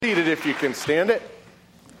Seated if you can stand it.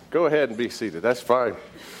 Go ahead and be seated. That's fine.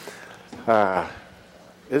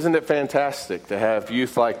 Isn't it fantastic to have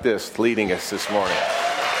youth like this leading us this morning?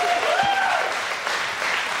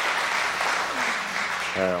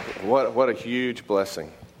 What a huge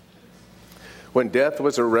blessing. When death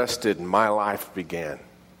was arrested, my life began.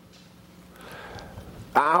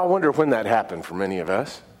 I wonder when that happened for many of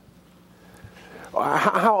us.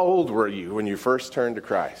 How old were you when you first turned to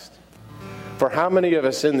Christ? For how many of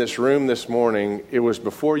us in this room this morning, it was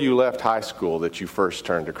before you left high school that you first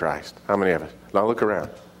turned to Christ? How many of us? Now look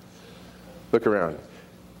around. Look around.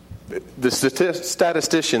 The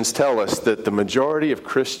statisticians tell us that the majority of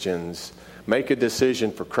Christians make a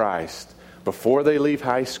decision for Christ before they leave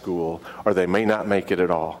high school, or they may not make it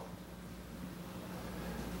at all.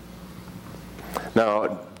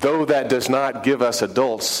 Now, though that does not give us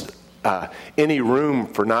adults any room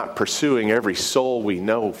for not pursuing every soul we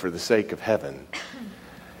know for the sake of heaven,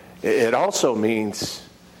 it also means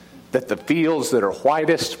that the fields that are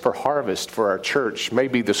whitest for harvest for our church may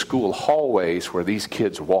be the school hallways where these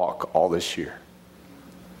kids walk all this year.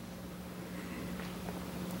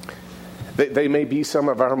 They may be some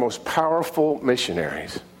of our most powerful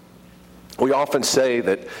missionaries. We often say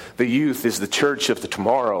that the youth is the church of the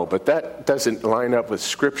tomorrow, but that doesn't line up with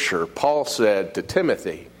Scripture. Paul said to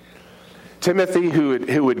Timothy,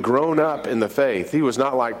 who had grown up in the faith, he was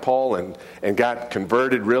not like Paul and got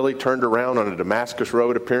converted, really turned around on a Damascus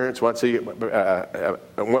Road appearance once he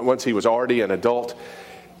was already an adult.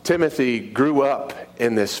 Timothy grew up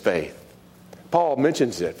in this faith. Paul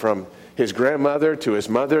mentions it from his grandmother to his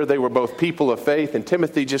mother. They were both people of faith, and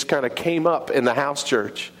Timothy just kind of came up in the house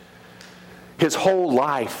church. His whole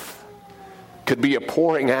life could be a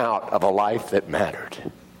pouring out of a life that mattered.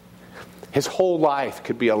 His whole life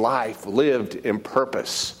could be a life lived in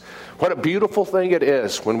purpose. What a beautiful thing it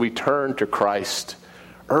is when we turn to Christ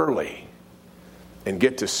early and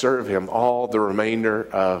get to serve Him all the remainder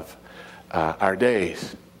of our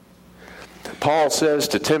days. Paul says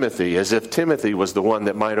to Timothy, as if Timothy was the one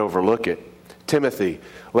that might overlook it, Timothy,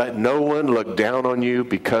 let no one look down on you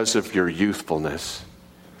because of your youthfulness.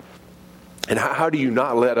 And how do you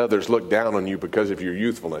not let others look down on you because of your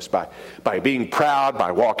youthfulness? By being proud,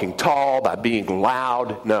 by walking tall, by being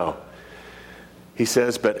loud? No. He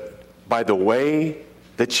says, but by the way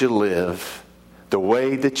that you live, the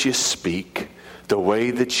way that you speak, the way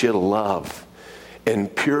that you love, in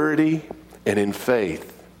purity and in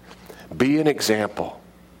faith, be an example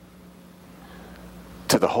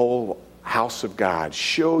to the whole house of God.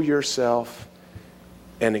 Show yourself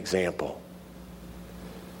an example.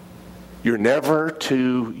 You're never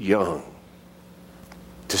too young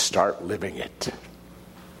to start living it.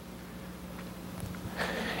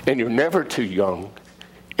 And you're never too young,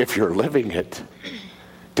 if you're living it,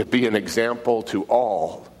 to be an example to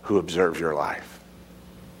all who observe your life.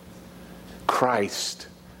 Christ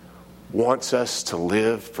wants us to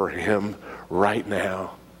live for Him right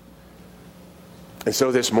now. And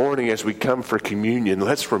so this morning as we come for communion,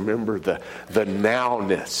 let's remember the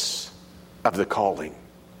nowness of the calling.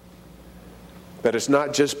 That it's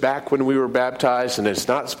not just back when we were baptized, and it's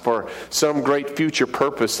not for some great future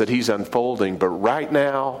purpose that He's unfolding, but right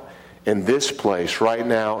now, in this place, right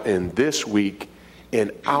now, in this week,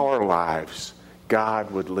 in our lives, God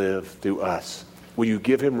would live through us. Will you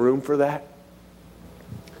give Him room for that?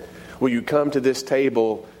 Will you come to this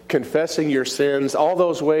table confessing your sins, all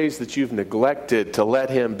those ways that you've neglected to let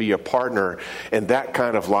Him be a partner in that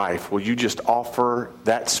kind of life? Will you just offer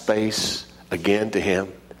that space again to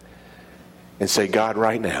Him? And say, God,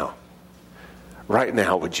 right now,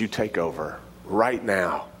 would you take over? Right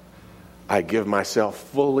now, I give myself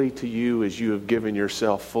fully to you as you have given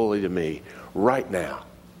yourself fully to me. Right now,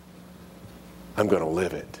 I'm going to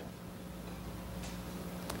live it.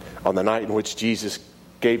 On the night in which Jesus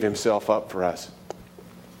gave Himself up for us,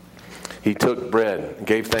 He took bread and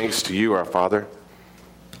gave thanks to you, our Father.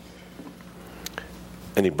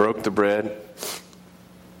 And He broke the bread.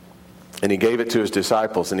 And He gave it to His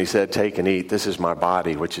disciples, and He said, take and eat. This is my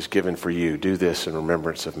body, which is given for you. Do this in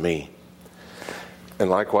remembrance of me. And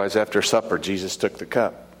likewise, after supper, Jesus took the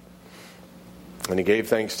cup. And He gave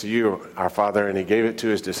thanks to you, our Father, and He gave it to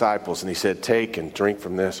His disciples. And He said, take and drink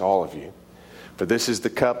from this, all of you. For this is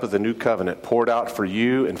the cup of the new covenant, poured out for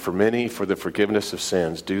you and for many for the forgiveness of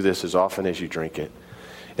sins. Do this as often as you drink it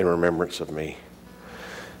in remembrance of me.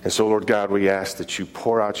 And so, Lord God, we ask that you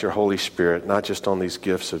pour out your Holy Spirit, not just on these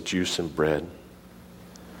gifts of juice and bread,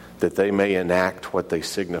 that they may enact what they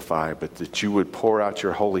signify, but that you would pour out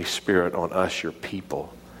your Holy Spirit on us, your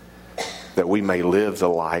people, that we may live the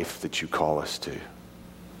life that you call us to.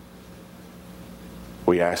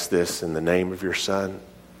 We ask this in the name of your Son,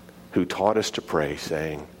 who taught us to pray,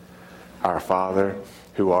 saying, Our Father,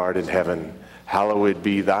 who art in heaven, hallowed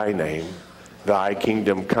be thy name. Thy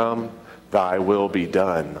kingdom come, thy will be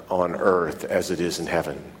done on earth as it is in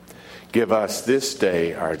heaven. Give us this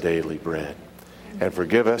day our daily bread, and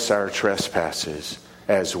forgive us our trespasses,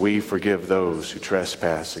 as we forgive those who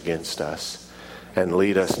trespass against us. And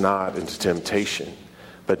lead us not into temptation,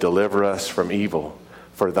 but deliver us from evil.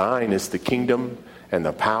 For thine is the kingdom, and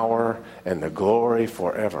the power, and the glory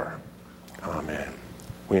forever. Amen.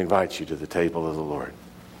 We invite you to the table of the Lord.